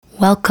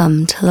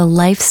Welcome to the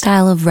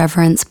Lifestyle of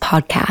Reverence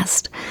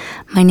podcast.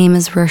 My name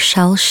is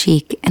Rochelle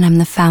Sheik, and I'm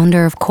the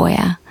founder of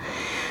Koya.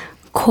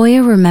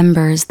 Koya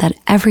remembers that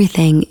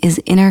everything is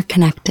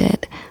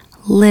interconnected,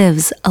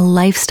 lives a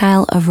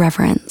lifestyle of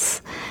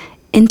reverence,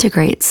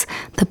 integrates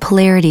the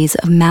polarities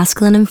of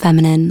masculine and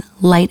feminine,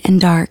 light and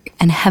dark,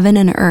 and heaven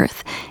and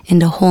earth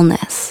into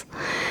wholeness.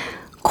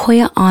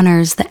 Koya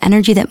honors the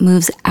energy that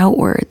moves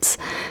outwards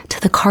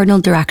to the cardinal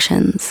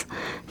directions,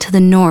 to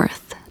the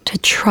north, to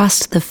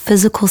trust the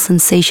physical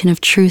sensation of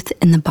truth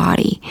in the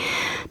body,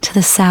 to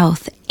the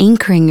south,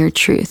 anchoring your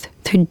truth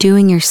through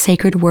doing your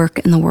sacred work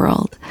in the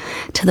world,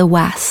 to the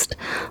west,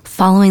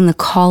 following the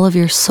call of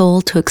your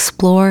soul to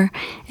explore,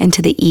 and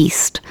to the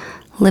east,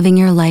 living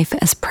your life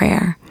as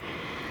prayer.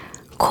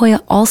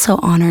 Koya also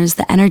honors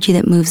the energy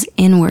that moves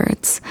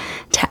inwards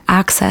to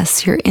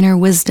access your inner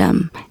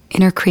wisdom,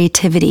 inner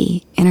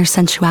creativity, inner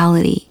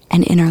sensuality,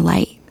 and inner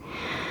light.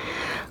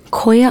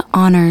 Koya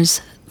honors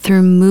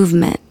through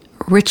movement,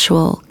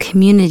 ritual,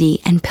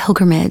 community, and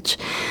pilgrimage,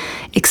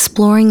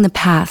 exploring the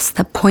paths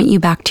that point you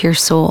back to your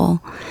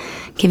soul,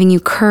 giving you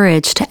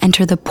courage to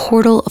enter the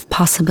portal of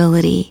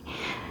possibility,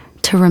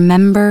 to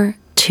remember.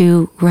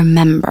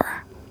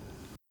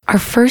 Our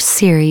first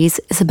series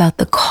is about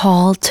the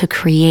call to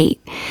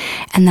create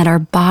and that our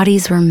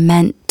bodies were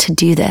meant to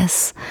do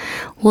this.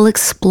 We'll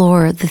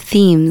explore the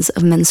themes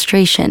of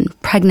menstruation,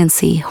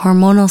 pregnancy,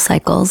 hormonal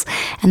cycles,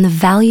 and the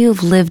value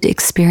of lived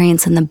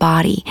experience in the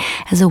body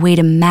as a way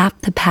to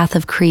map the path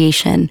of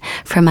creation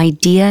from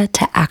idea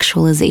to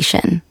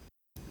actualization.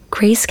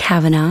 Grace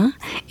Kavanaugh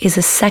is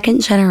a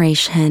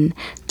second-generation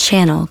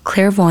channel,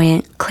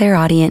 clairvoyant,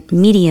 clairaudient,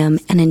 medium,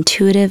 and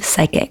intuitive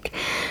psychic.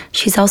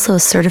 She's also a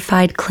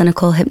certified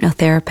clinical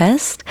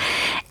hypnotherapist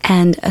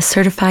and a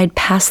certified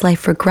past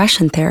life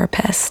regression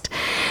therapist.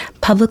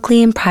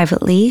 Publicly and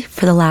privately,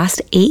 for the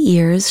last 8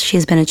 years, she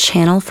has been a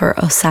channel for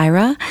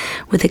Osira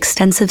with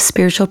extensive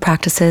spiritual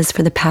practices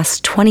for the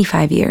past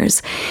 25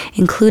 years,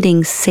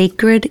 including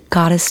sacred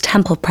goddess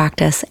temple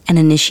practice and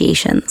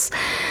initiations.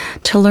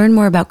 To learn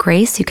more about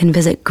Grace, you can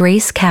visit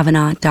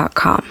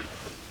gracekavanaugh.com.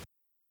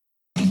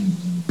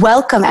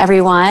 Welcome,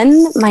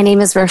 everyone. My name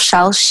is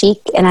Rochelle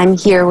Sheik, and I'm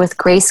here with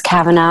Grace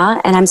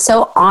Kavanaugh, and I'm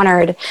so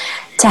honored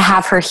to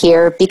have her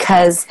here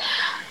because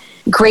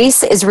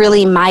Grace is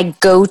really my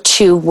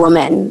go-to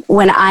woman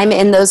when I'm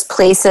in those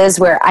places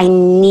where I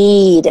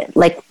need,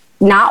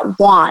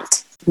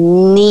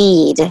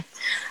 need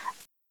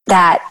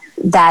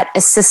that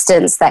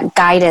assistance, that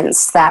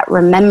guidance, that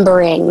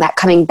remembering, that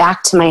coming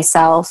back to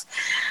myself.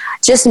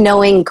 Just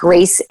knowing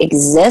Grace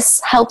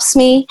exists helps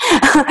me.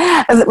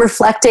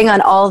 Reflecting on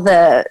all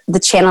the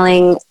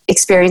channeling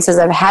experiences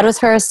I've had with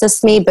her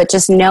assists me, but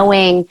just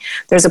knowing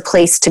there's a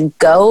place to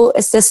go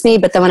assists me.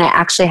 But then when I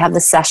actually have the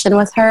session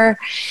with her,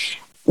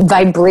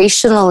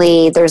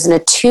 vibrationally, there's an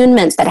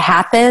attunement that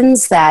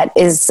happens that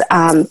is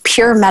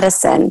pure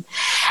medicine.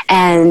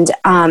 And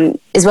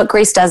is what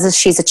Grace does is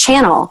she's a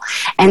channel.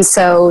 And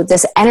so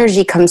this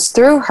energy comes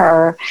through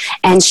her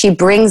and she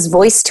brings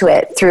voice to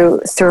it through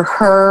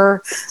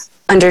her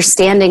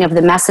understanding of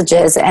the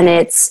messages. And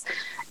it's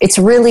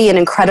really an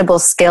incredible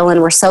skill.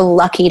 And we're so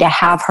lucky to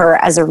have her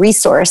as a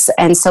resource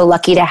and so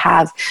lucky to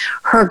have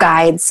her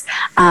guides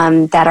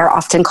that are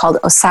often called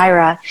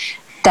Osira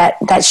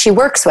that she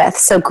works with.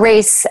 So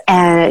Grace,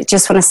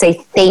 just want to say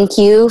thank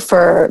you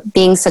for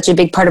being such a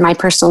big part of my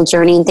personal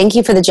journey. And thank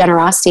you for the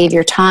generosity of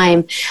your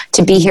time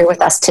to be here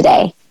with us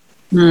today.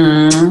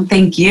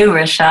 Thank you,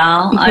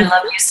 Rochelle. I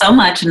love you so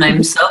much, and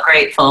I'm so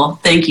grateful.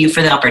 Thank you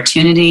for the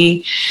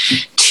opportunity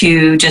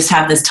to just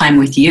have this time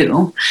with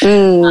you.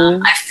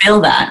 I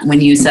feel that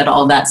when you said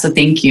all that, so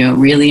thank you,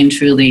 really and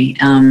truly.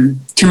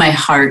 To my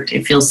heart,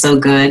 it feels so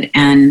good,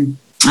 and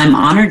I'm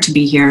honored to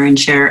be here and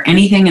share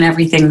anything and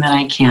everything that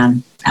I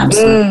can.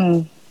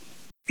 Absolutely.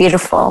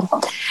 Beautiful.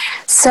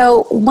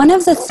 So one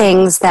of the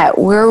things that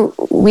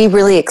we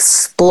really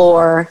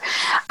explore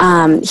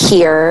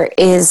here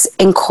is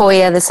in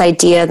Koya, this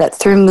idea that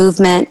through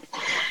movement,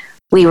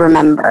 we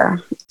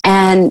remember.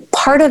 And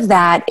part of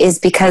that is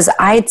because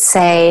I'd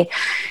say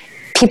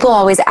people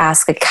always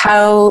ask, like,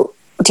 how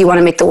do you want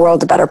to make the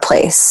world a better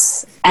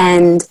place?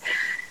 And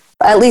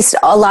at least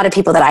a lot of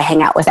people that I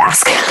hang out with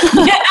ask.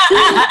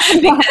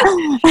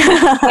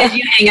 because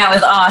you hang out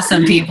with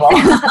awesome people.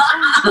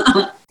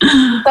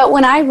 But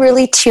when I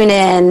really tune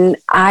in,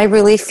 I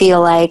really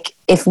feel like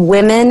if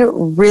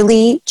women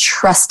really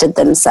trusted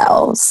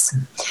themselves,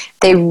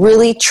 they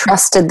really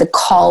trusted the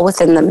call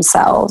within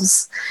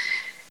themselves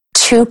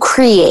to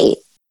create,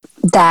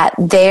 that's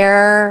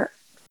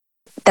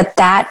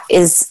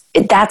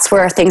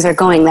where things are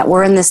going, that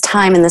we're in this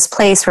time, in this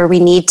place where we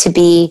need to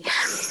be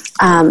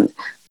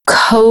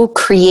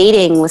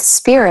co-creating with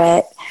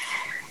spirit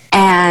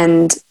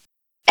and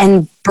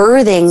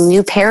birthing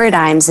new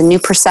paradigms and new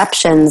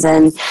perceptions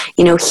and,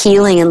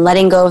 healing and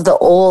letting go of the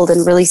old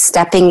and really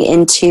stepping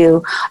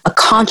into a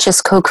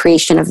conscious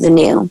co-creation of the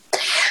new.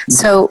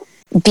 So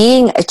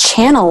being a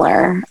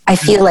channeler, I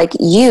feel like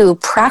you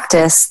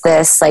practice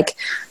this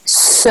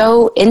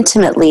so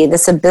intimately,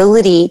 this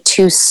ability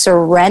to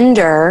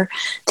surrender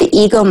the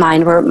ego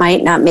mind where it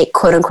might not make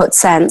quote unquote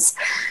sense,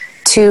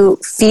 to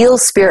feel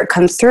spirit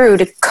come through,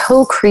 to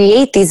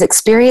co-create these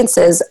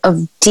experiences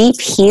of deep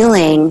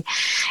healing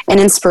and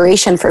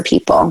inspiration for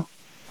people.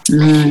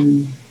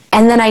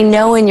 And then I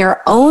know in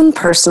your own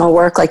personal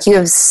work, like you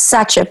have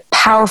such a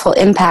powerful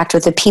impact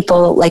with the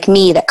people like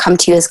me that come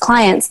to you as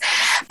clients,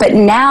 but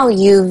now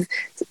you've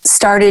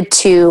started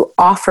to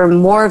offer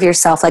more of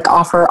yourself, like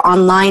offer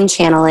online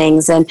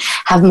channelings and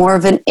have more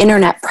of an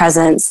internet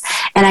presence.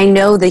 And I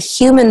know the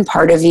human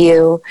part of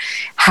you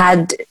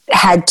had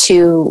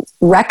to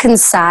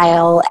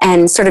reconcile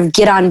and sort of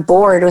get on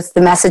board with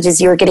the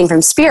messages you were getting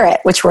from spirit,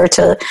 which were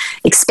to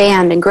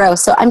expand and grow.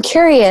 So I'm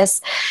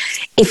curious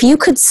if you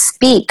could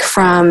speak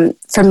from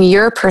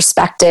your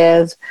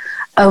perspective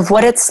of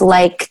what it's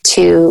like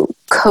to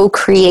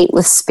co-create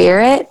with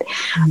spirit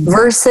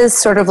versus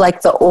sort of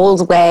like the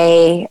old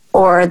way,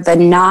 or the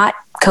not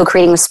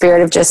co-creating with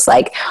spirit of just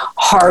like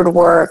hard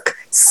work,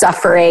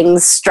 suffering,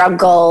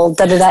 struggle,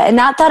 and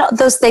not that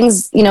those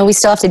things, you know, we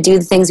still have to do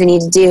the things we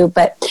need to do,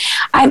 but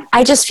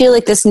I just feel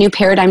like this new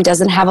paradigm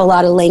doesn't have a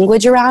lot of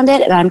language around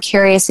it, and I'm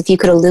curious if you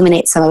could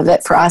illuminate some of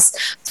it for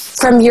us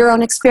from your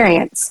own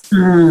experience.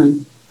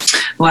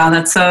 Wow,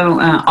 that's so,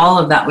 all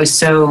of that was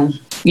so,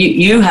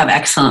 you have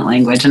excellent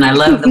language, and I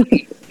love the way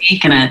you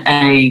speak,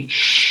 and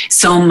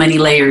so many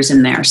layers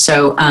in there.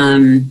 So,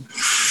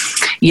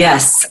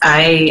 yes,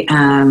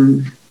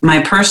 my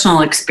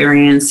personal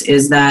experience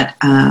is that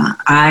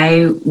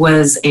I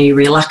was a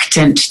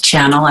reluctant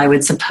channel, I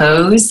would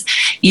suppose,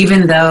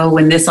 even though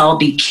when this all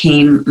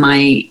became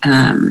my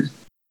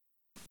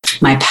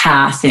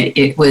path,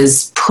 it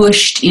was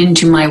pushed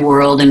into my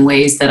world in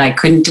ways that I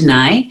couldn't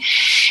deny,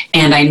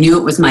 and I knew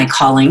it was my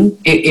calling.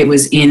 It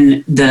was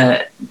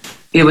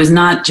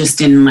not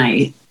just in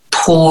my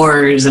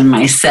pores and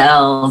my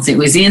cells. It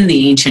was in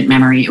the ancient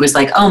memory. It was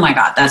like, oh my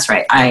God, that's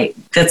right.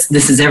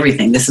 This is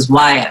everything. This is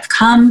why I've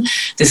come.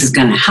 This is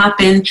going to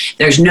happen.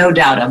 There's no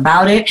doubt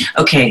about it.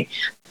 Okay,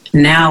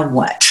 now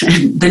what?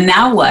 The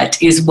now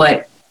what is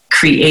what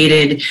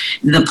created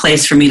the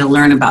place for me to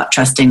learn about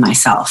trusting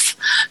myself,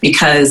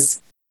 because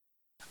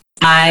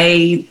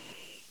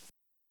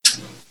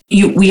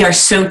we are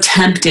so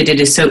tempted.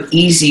 It is so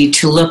easy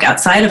to look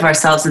outside of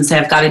ourselves and say,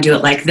 I've got to do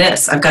it like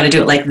this. I've got to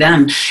do it like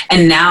them.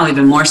 And now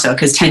even more so,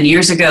 because 10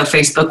 years ago,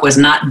 Facebook was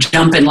not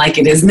jumping like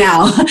it is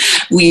now.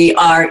 We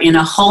are in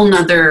a whole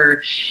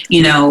nother,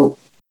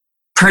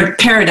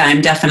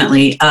 paradigm,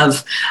 definitely,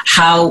 of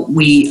how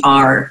we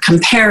are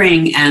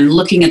comparing and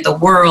looking at the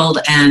world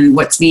and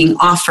what's being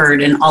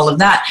offered and all of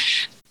that.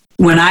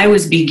 When I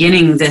was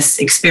beginning this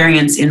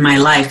experience in my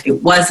life,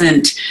 it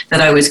wasn't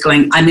that I was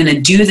going, I'm going to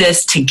do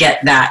this to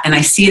get that. And I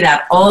see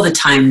that all the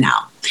time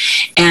now.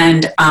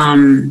 And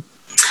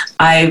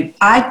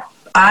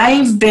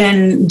I've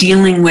been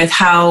dealing with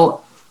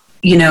how,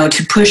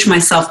 to push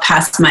myself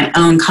past my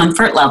own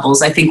comfort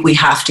levels. I think we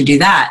have to do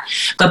that.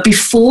 But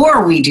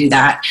before we do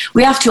that,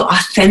 we have to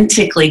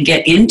authentically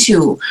get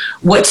into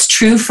what's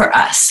true for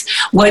us.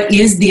 What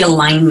is the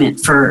alignment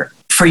for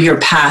your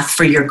path,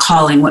 for your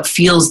calling? What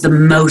feels the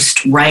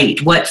most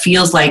right? What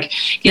feels like,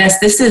 yes,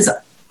 this is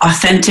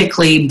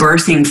authentically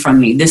birthing from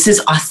me. This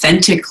is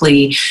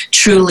authentically,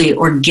 truly,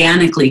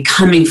 organically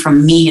coming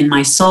from me and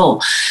my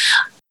soul.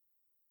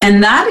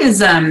 And that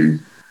is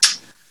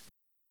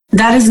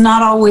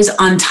not always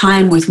on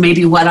time with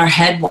maybe what our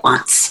head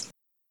wants.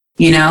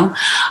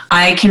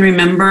 I can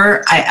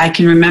remember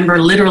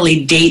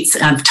literally dates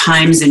of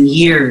times and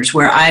years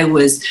where I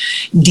was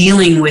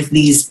dealing with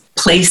these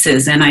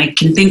places. And I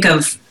can think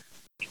of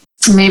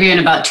maybe in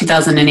about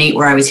 2008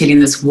 where I was hitting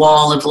this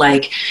wall of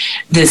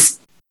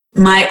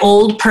my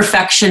old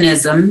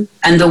perfectionism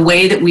and the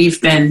way that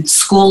we've been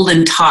schooled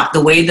and taught,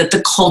 the way that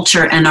the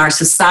culture and our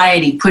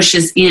society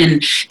pushes in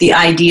the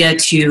idea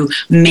to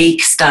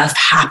make stuff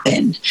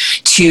happen,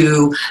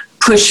 to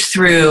push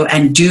through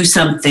and do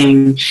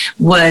something,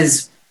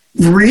 was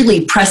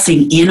really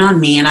pressing in on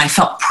me, and I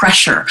felt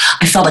pressure.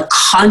 I felt a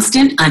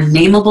constant,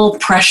 unnameable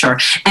pressure,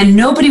 and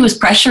nobody was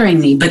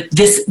pressuring me, but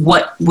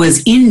what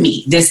was in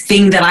me, this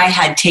thing that I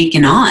had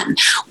taken on,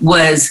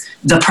 was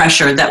the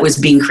pressure that was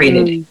being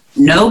created.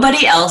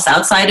 Nobody else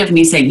outside of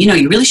me saying,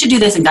 you really should do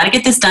this and got to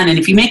get this done, and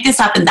if you make this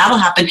happen, that'll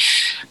happen.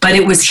 But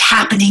it was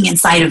happening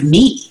inside of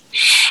me,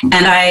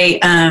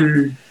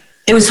 and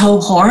it was so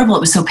horrible. It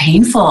was so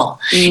painful.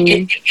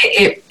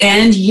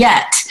 And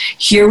yet,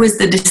 here was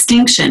the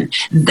distinction.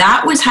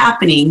 That was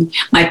happening.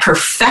 My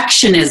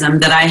perfectionism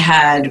that I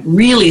had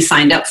really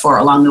signed up for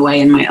along the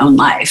way in my own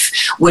life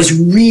was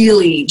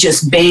really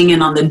just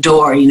banging on the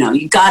door.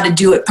 You got to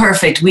do it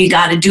perfect. We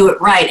got to do it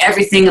right.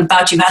 Everything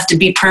about you has to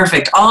be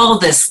perfect. All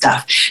this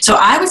stuff. So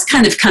I was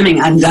kind of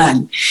coming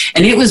undone.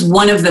 And it was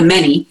one of the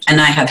many, and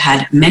I have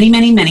had many,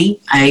 many, many.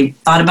 I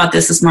thought about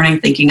this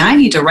morning thinking I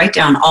need to write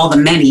down all the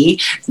many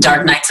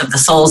dark nights of the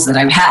souls that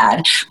I've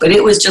had, but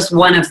it was just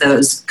one of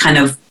those kind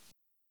of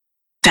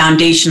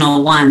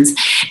foundational ones.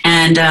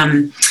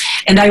 And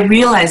And I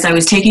realized I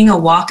was taking a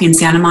walk in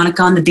Santa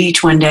Monica on the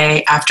beach one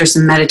day after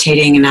some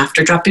meditating and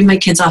after dropping my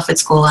kids off at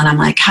school. And I'm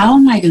like, how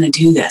am I going to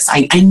do this?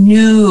 I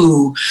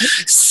knew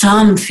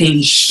something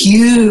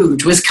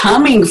huge was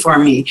coming for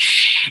me.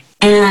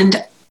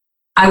 And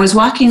I was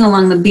walking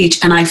along the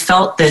beach and I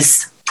felt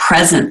this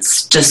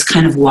presence just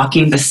kind of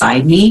walking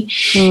beside me.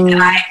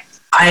 And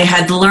I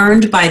had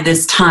learned by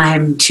this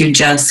time to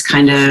just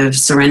kind of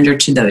surrender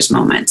to those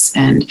moments.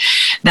 And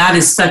that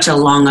is such a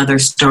long other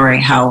story,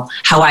 how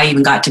I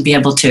even got to be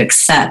able to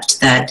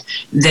accept that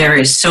there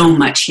is so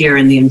much here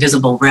in the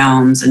invisible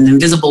realms and the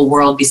invisible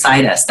world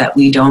beside us that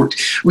we don't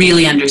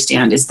really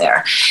understand is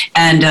there.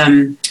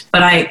 And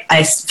but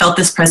I felt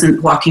this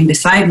presence walking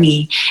beside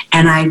me,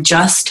 and I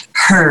just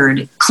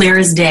heard clear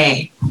as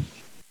day,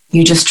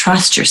 you just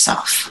trust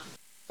yourself.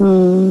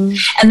 And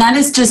that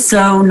is just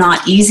so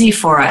not easy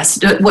for us.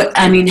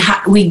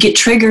 We get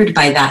triggered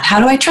by that. How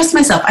do I trust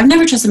myself? I've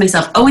never trusted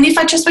myself. Oh, and if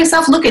I trust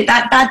myself, look at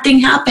that bad thing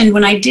happened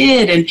when I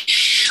did. And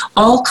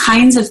all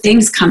kinds of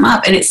things come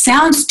up. And it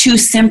sounds too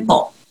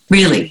simple,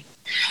 really.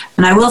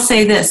 And I will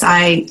say this,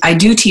 I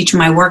do teach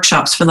my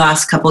workshops for the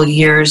last couple of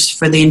years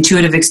for the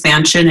intuitive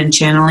expansion and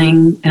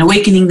channeling and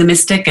awakening the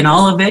mystic and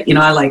all of it. You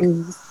know, I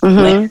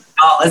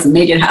let's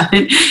make it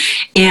happen.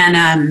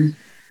 And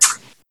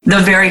the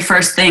very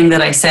first thing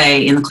that I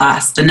say in the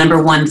class, the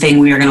number one thing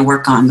we are going to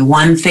work on, the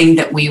one thing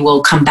that we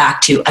will come back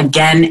to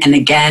again and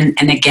again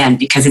and again,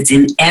 because it's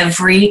in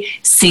every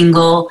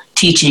single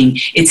teaching.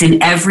 It's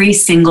in every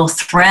single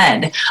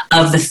thread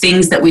of the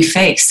things that we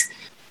face.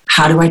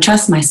 How do I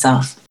trust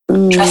myself?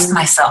 Trust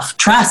myself.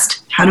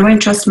 Trust. How do I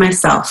trust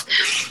myself?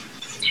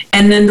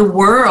 And then the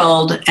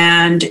world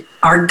and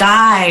our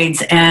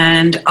guides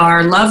and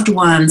our loved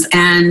ones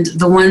and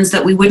the ones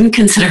that we wouldn't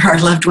consider our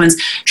loved ones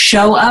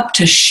show up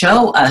to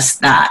show us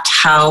that,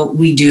 how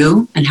we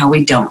do and how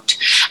we don't,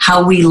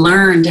 how we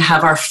learn to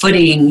have our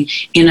footing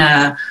in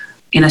a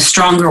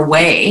stronger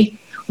way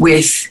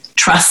with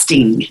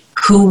trusting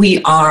who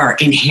we are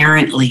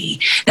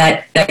inherently,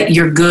 that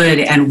you're good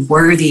and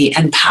worthy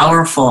and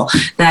powerful.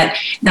 That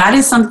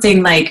is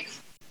something like,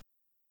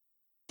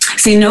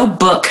 see, no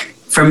book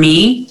for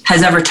me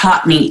has ever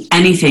taught me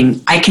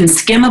anything. I can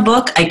skim a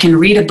book, I can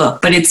read a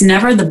book, but it's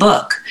never the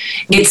book.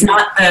 It's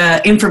not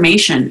the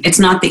information. It's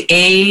not the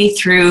A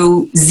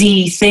through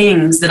Z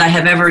things that I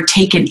have ever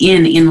taken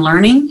in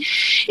learning.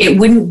 It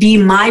wouldn't be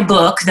my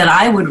book that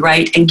I would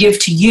write and give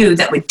to you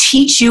that would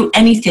teach you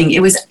anything.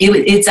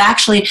 It's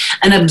actually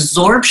an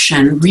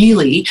absorption,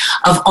 really,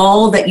 of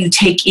all that you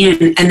take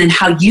in and then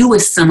how you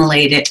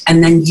assimilate it,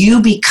 and then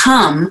you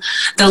become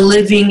the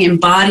living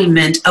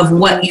embodiment of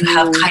what you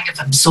have kind of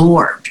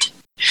absorbed.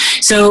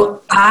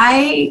 So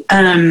I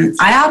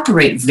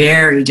operate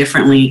very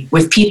differently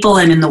with people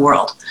and in the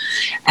world,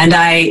 and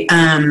I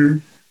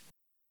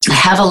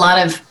have a lot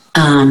of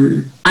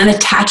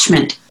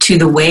unattachment to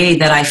the way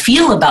that I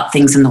feel about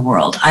things in the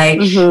world. I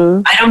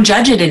don't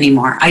judge it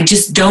anymore. I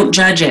just don't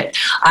judge it.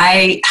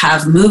 I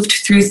have moved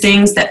through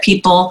things that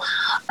people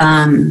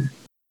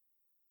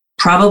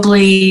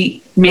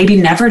probably maybe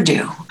never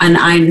do, and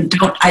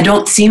I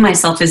don't see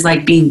myself as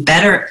like being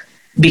better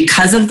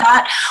because of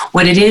that.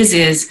 What it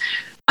is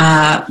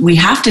we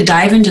have to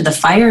dive into the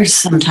fires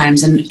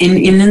sometimes, and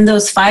in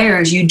those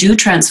fires you do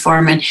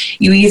transform, and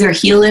you either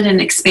heal it and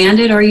expand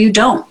it or you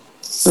don't.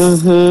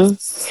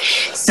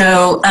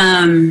 So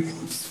and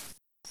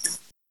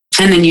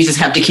then you just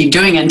have to keep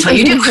doing it until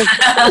you do.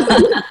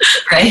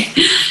 Right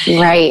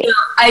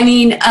I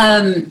mean,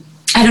 I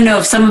don't know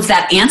if some of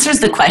that answers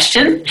the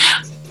questions.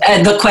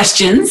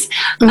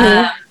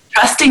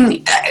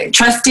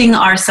 Trusting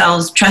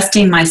ourselves,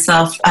 trusting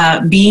myself,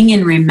 being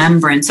in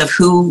remembrance of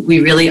who we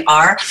really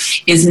are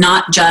is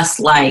not just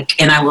like,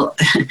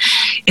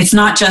 it's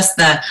not just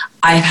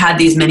I've had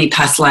these many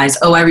past lives.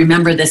 Oh, I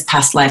remember this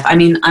past life. I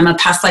mean, I'm a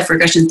past life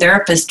regression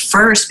therapist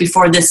first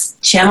before this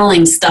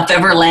channeling stuff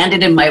ever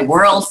landed in my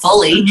world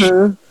fully.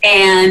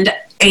 And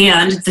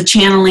the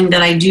channeling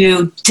that I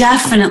do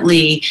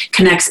definitely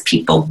connects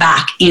people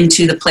back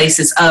into the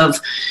places of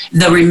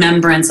the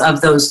remembrance of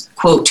those,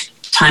 quote,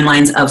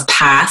 timelines of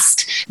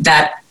past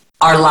that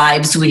our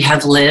lives we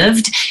have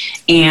lived.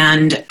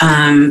 And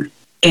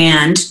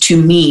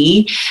to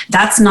me,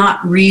 that's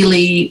not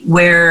really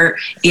where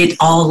it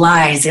all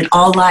lies. It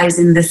all lies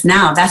in this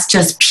now. That's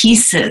just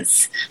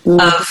pieces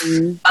of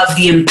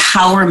the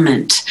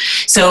empowerment.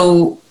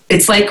 So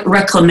it's like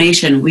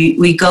reclamation.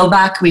 We go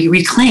back, we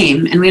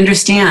reclaim, and we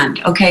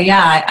understand, okay,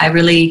 yeah, I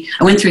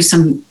went through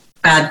some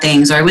bad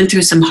things, or I went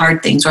through some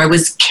hard things, or I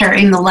was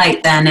carrying the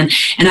light then, and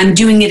I'm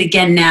doing it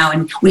again now.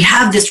 And we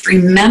have this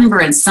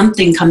remembrance,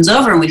 something comes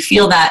over and we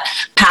feel that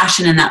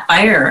passion and that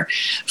fire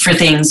for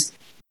things.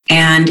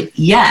 And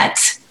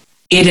yet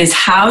it is,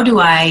 how do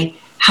I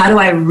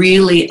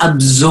really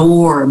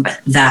absorb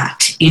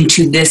that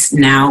into this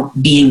now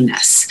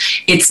beingness?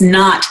 It's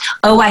not,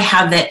 oh, I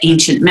have that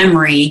ancient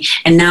memory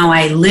and now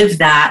I live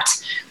that.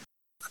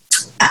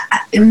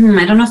 I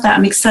don't know if that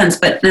makes sense,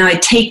 but now I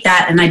take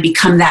that and I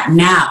become that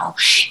now.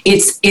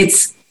 It's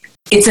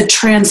a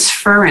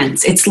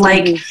transference. It's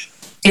like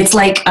it's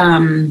like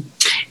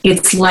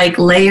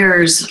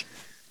layers.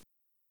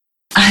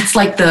 It's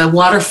like the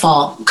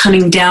waterfall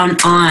coming down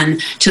on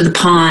to the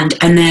pond,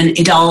 and then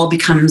it all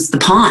becomes the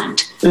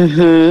pond.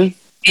 Mm-hmm.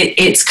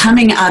 It's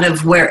coming out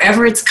of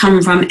wherever it's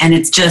come from, and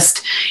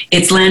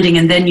it's landing,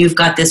 and then you've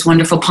got this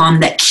wonderful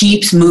pond that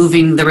keeps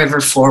moving the river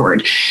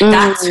forward.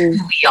 That's who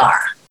we are.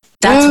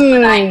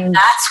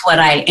 That's what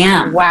I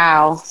am.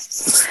 Wow.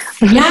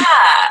 Yeah.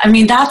 I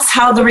mean, that's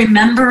how the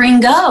remembering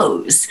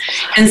goes.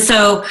 And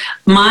so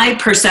my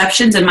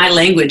perceptions and my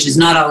language is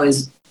not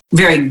always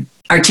very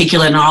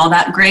articulate and all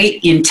that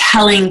great in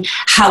telling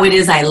how it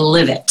is I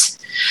live it.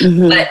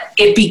 Mm-hmm. But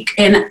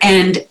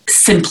and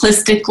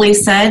simplistically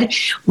said,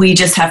 we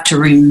just have to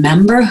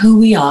remember who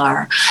we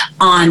are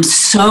on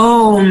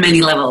so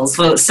many levels.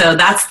 So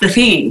that's the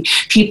thing.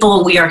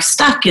 People, we are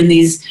stuck in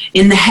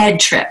the head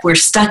trip. We're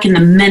stuck in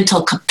the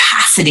mental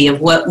capacity of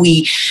what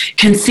we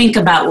can think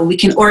about, what we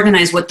can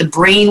organize, what the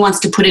brain wants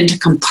to put into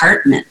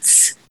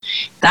compartments.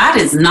 That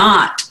is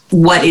not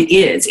what it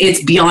is.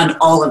 It's beyond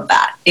all of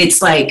that.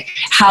 It's like,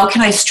 how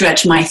can I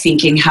stretch my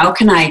thinking? How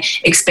can I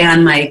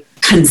expand my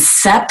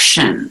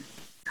conception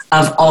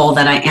of all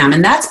that I am?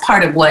 And that's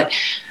part of what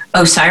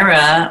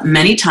Osira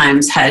many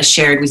times has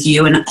shared with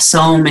you and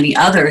so many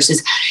others,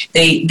 is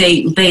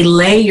they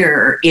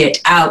layer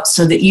it out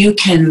so that you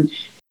can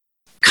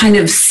kind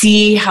of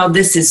see how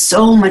this is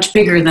so much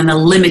bigger than the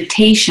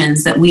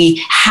limitations that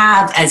we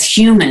have as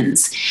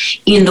humans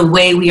in the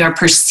way we are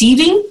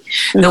perceiving,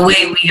 the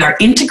way we are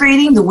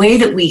integrating, the way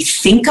that we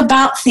think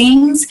about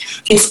things.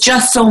 It's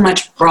just so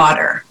much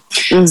broader.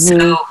 Mm-hmm.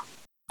 So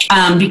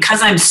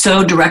because I'm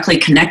so directly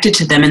connected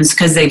to them, and it's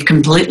because they've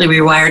completely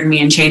rewired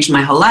me and changed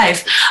my whole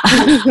life,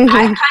 I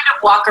kind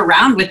of walk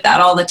around with that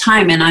all the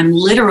time. And I'm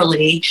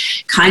literally,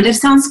 kind of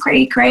sounds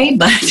cray-cray,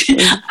 but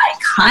I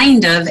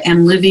kind of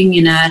am living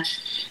in a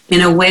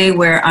way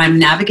where I'm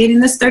navigating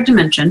this third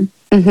dimension,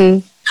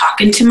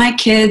 talking to my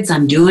kids,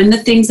 I'm doing the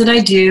things that I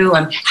do,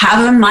 I'm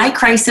having my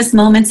crisis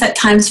moments at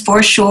times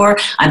for sure,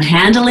 I'm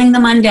handling the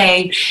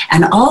mundane,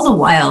 and all the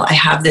while I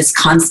have this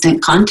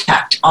constant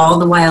contact. All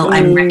the while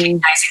I'm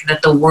recognizing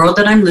that the world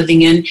that I'm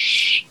living in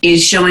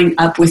is showing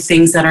up with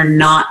things that are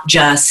not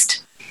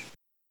just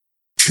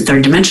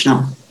third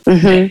dimensional.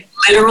 Mm-hmm.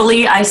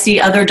 Literally, I see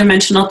other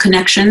dimensional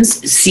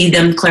connections, see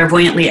them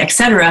clairvoyantly,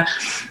 etc.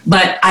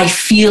 But I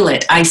feel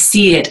it, I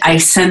see it, I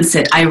sense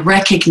it, I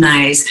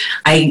recognize,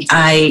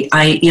 I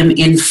am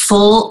in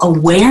full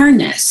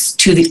awareness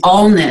to the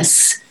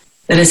allness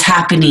that is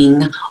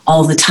happening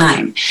all the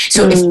time.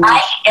 So if I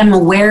am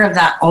aware of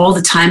that all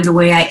the time the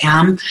way I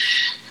am,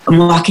 I'm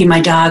walking my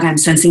dog, I'm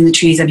sensing the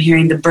trees, I'm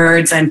hearing the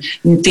birds, I'm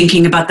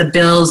thinking about the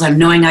bills, I'm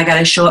knowing I got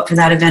to show up for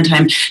that event,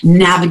 I'm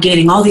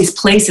navigating all these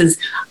places.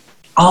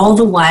 All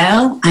the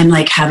while, I'm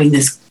like having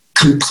this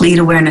complete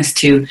awareness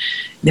to,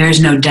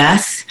 there's no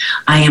death,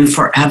 I am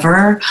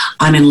forever,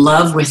 I'm in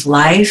love with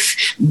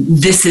life,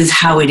 this is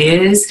how it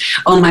is,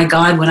 oh my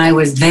God, when I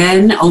was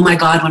then, oh my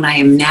God, when I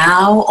am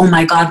now, oh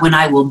my God, when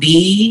I will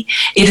be,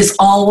 it is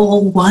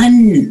all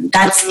one,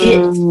 that's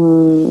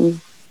it.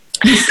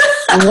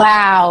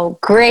 Wow,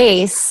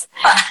 Grace.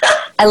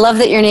 I love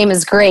that your name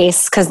is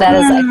Grace, because that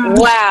is like,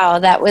 wow,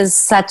 that was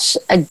such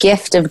a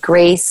gift of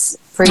grace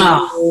for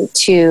you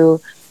to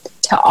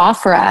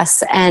offer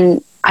us.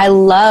 And I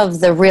love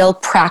the real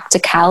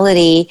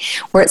practicality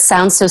where it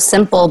sounds so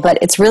simple, but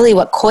it's really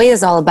what Koya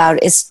is all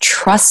about, is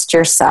trust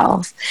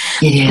yourself.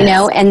 Yes. You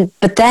know,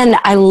 but then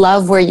I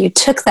love where you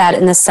took that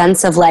in the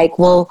sense of like,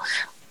 well,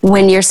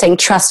 when you're saying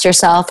trust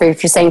yourself, or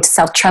if you're saying to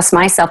self, trust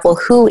myself, well,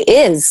 who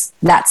is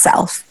that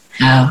self?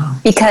 Oh.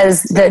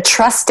 Because the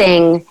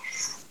trusting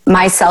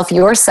myself,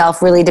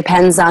 yourself, really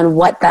depends on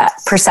what that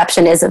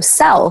perception is of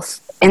self.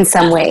 In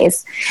some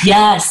ways.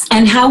 Yes.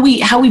 And how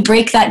we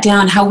break that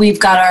down, how we've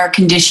got our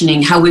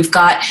conditioning, how we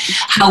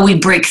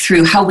break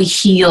through, how we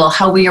heal,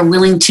 how we are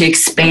willing to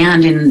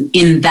expand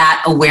in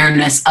that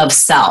awareness of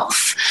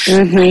self.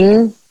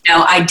 Mm-hmm.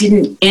 I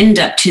didn't end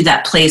up to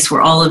that place where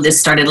all of this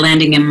started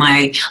landing in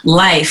my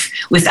life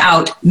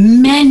without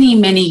many,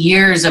 many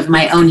years of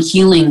my own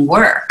healing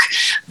work.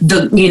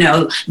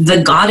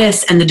 The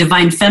goddess and the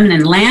divine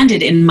feminine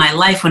landed in my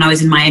life when I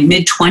was in my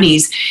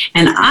mid-20s,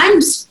 and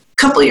I'm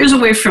couple of years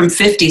away from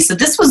 50. So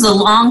this was a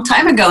long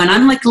time ago. And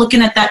I'm like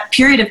looking at that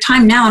period of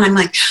time now, and I'm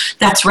like,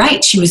 that's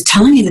right. She was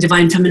telling me the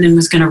divine feminine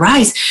was going to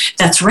rise.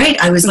 That's right.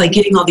 I was like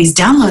getting all these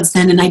downloads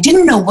then, and I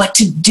didn't know what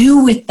to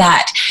do with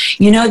that.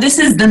 This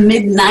is the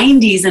mid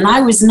 90s, and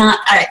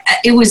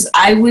it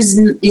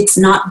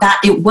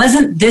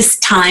wasn't this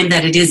time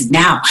that it is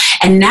now.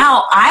 And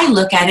now I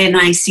look at it and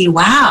I see,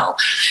 wow.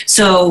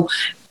 So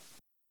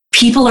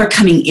people are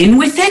coming in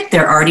with it.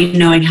 They're already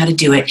knowing how to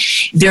do it.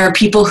 There are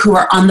people who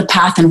are on the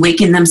path and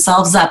waking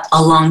themselves up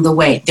along the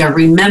way. They're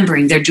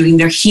remembering. They're doing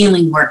their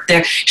healing work.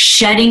 They're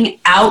shedding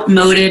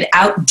outmoded,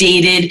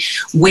 outdated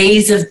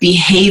ways of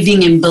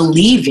behaving and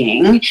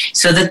believing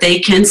so that they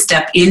can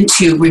step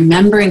into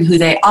remembering who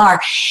they are.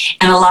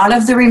 And a lot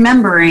of the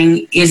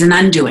remembering is an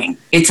undoing.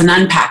 It's an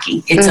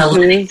unpacking. It's a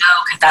letting go,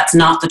 because that's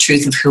not the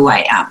truth of who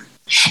I am.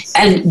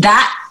 And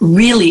that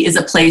really is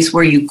a place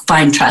where you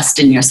find trust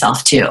in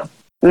yourself too.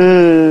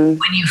 When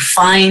you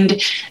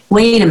find,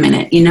 wait a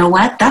minute, you know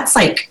what? That's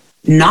like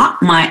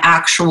not my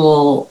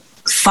actual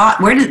thought.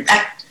 Where did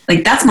that,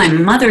 like, that's my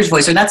mother's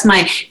voice, or that's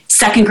my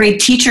second grade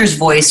teacher's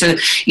voice, or,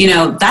 you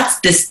know, that's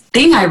this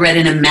thing I read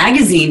in a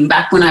magazine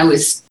back when I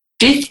was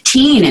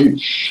 15,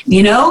 and,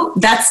 you know,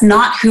 that's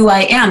not who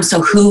I am.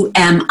 So who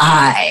am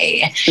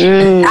I?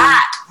 And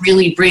that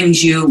really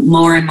brings you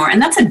more and more.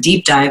 And that's a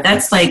deep dive.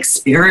 That's like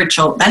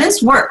spiritual. That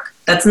is work.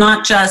 That's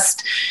not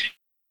just,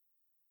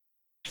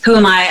 who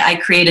am I? I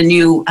create a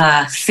new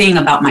thing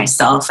about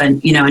myself,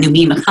 and, you know, a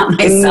new meme about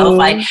myself.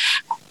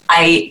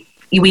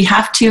 We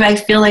have to, I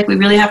feel like we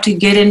really have to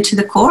get into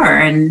the core,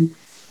 and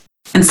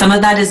some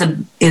of that is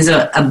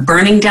a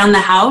burning down the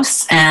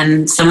house,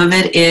 and some of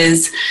it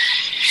is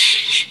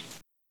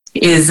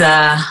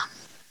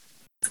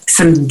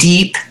some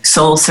deep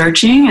soul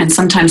searching, and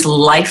sometimes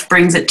life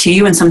brings it to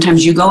you, and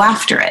sometimes you go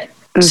after it.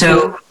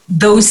 So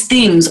those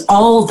things,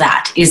 all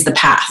that is the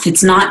path.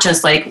 It's not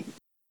just like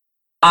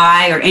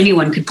I or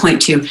anyone could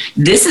point to,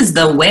 this is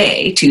the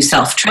way to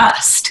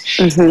self-trust.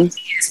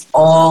 It's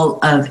all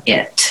of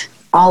it.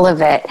 All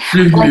of it.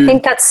 Well, I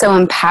think that's so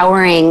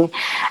empowering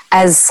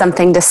as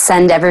something to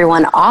send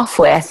everyone off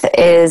with.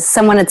 Is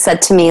someone had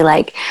said to me,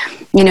 like,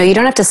 you know, you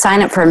don't have to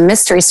sign up for a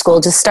mystery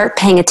school. Just start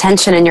paying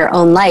attention in your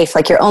own life.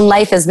 Like, your own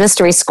life is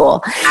mystery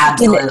school.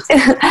 Absolutely.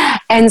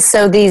 And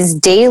so these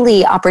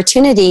daily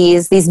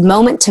opportunities, these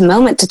moment to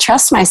moment to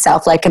trust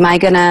myself. Like, am I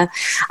going to,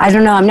 I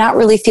don't know, I'm not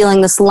really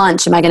feeling this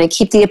lunch. Am I going to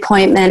keep the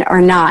appointment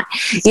or not?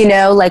 You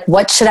know, like,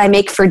 what should I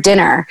make for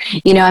dinner?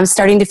 You know, I'm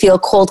starting to feel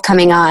cold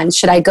coming on.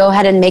 Should I go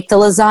ahead and make the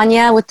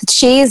lasagna with the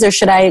cheese, or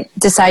should I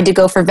decide to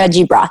go for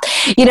veggie broth?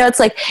 You know, it's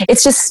like,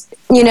 it's just,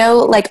 you know,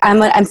 like,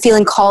 I'm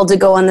feeling called to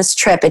go on this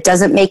trip. It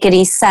doesn't make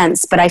any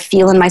sense, but I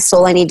feel in my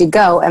soul I need to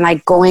go. Am I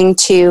going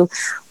to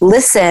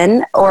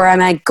listen, or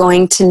am I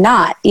going to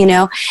not, you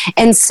know?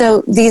 And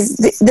so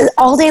these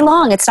all day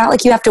long, it's not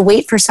like you have to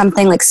wait for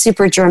something like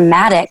super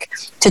dramatic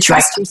to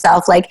trust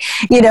yourself. Like,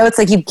 you know, it's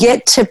like you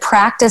get to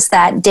practice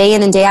that day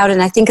in and day out.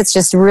 And I think it's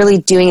just really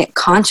doing it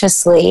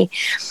consciously.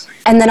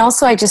 And then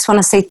also, I just want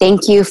to say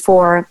thank you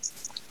for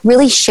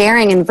really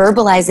sharing and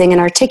verbalizing and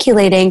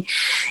articulating,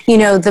 you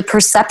know, the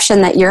perception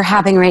that you're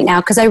having right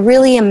now. Because I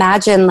really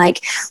imagine,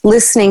 like,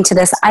 listening to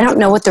this, I don't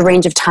know what the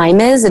range of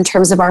time is in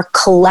terms of our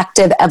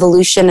collective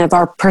evolution of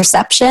our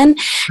perception.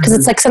 Because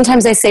it's like,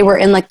 sometimes I say we're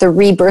in like the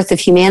rebirth of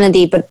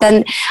humanity, but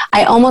then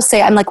I almost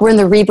say, I'm like, we're in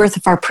the rebirth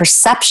of our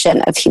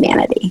perception of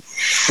humanity.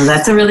 Well,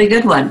 that's a really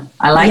good one.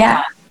 I like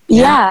that.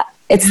 Yeah.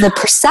 It's the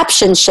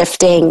perception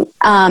shifting.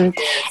 And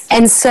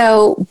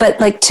so, but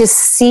like, to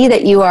see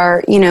that you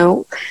are, you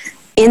know,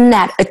 in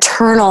that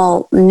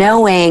eternal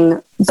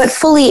knowing, but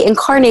fully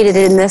incarnated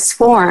in this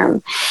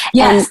form.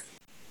 Yes.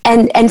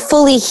 And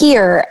fully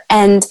here,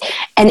 and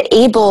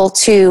able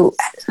to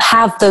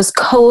have those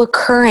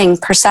co-occurring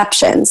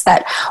perceptions,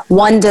 that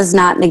one does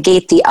not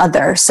negate the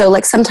other. So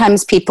like,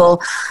 sometimes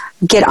people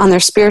get on their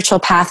spiritual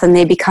path and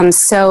they become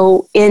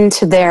so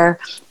into their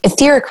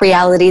etheric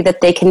reality that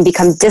they can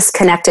become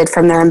disconnected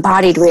from their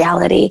embodied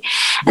reality.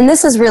 And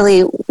this is really,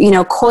 you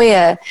know,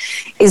 Koya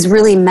is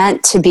really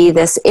meant to be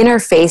this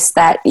interface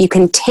that you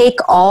can take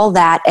all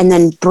that and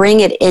then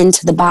bring it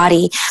into the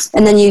body.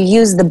 And then you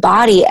use the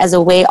body as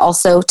a way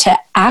also to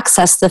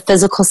access the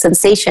physical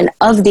sensation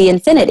of the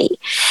infinity.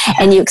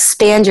 And you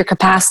expand your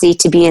capacity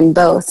to be in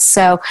both.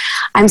 So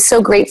I'm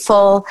so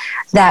grateful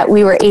that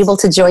we were able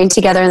to join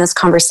together in this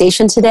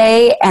conversation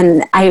today.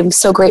 And I'm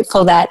so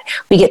grateful that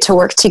we get to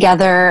work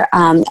together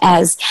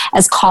as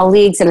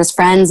colleagues and as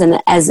friends,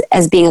 and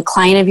as being a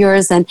client of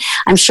yours. And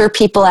I'm sure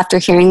people, after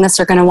hearing this,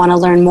 are going to want to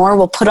learn more.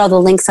 We'll put all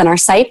the links on our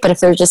site, but if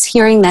they're just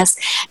hearing this,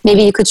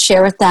 maybe you could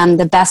share with them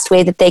the best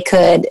way that they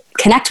could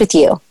connect with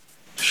you.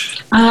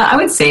 I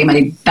would say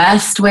my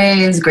best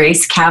way is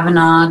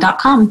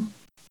gracekavanaugh.com.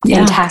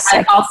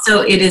 Fantastic.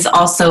 It is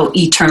also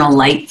Eternal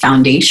Light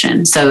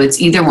Foundation. So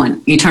it's either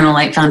one,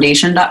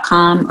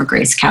 eternallightfoundation.com or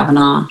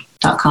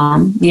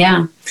gracekavanaugh.com.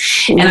 Yeah.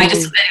 And I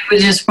would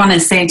just want to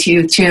say to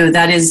you too,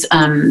 that is,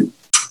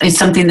 it's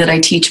something that I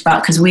teach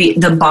about, because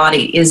the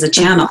body is a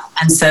channel.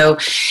 And so,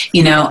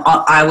 you know,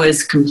 I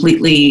was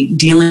completely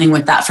dealing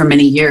with that for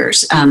many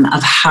years,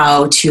 of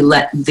how to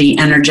let the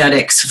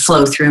energetics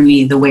flow through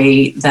me the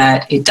way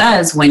that it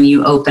does when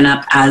you open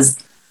up as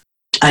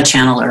a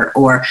channeler,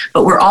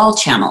 but we're all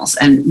channels,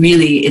 and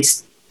really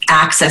it's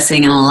accessing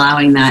and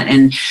allowing that.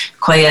 And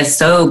Koya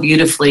so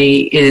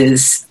beautifully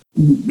is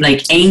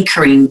like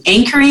anchoring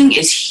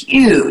is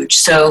huge.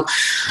 So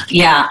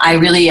yeah, I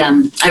really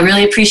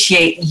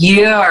appreciate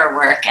your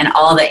work and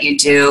all that you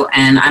do,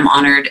 and I'm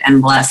honored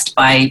and blessed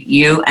by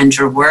you and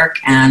your work,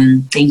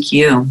 and thank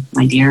you,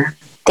 my dear.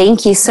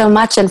 Thank you so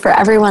much. And for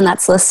everyone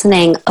that's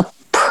listening, a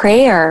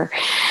prayer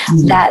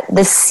that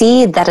the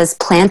seed that is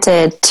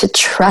planted to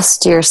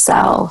trust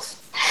yourself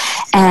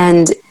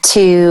and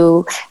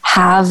to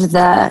have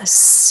the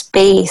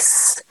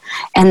space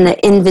and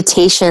the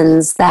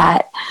invitations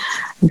that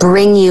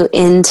bring you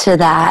into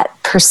that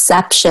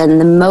perception,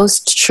 the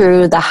most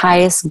true, the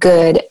highest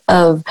good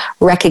of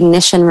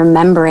recognition,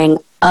 remembering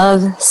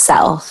of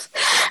self,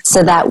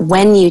 so that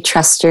when you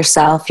trust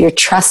yourself, you're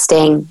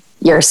trusting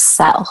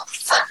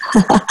yourself.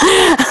 There's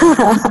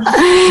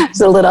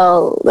a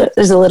little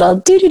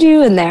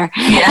doo-doo-doo in there.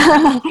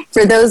 Yeah.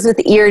 For those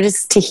with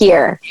ears to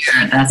hear.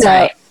 Sure, that's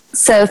right.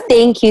 So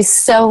thank you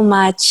so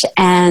much,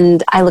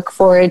 and I look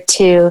forward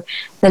to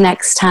the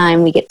next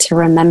time we get to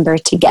remember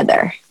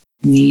together.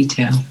 Me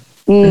too.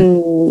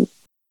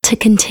 To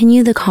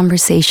continue the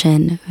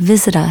conversation,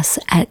 visit us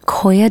at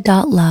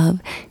koya.love,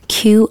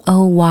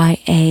 QOYA.LOVE,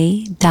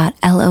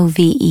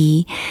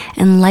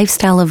 and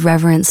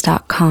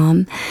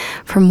lifestyleofreverence.com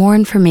for more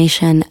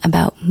information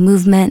about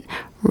movement,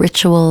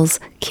 rituals,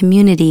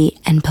 community,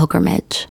 and pilgrimage.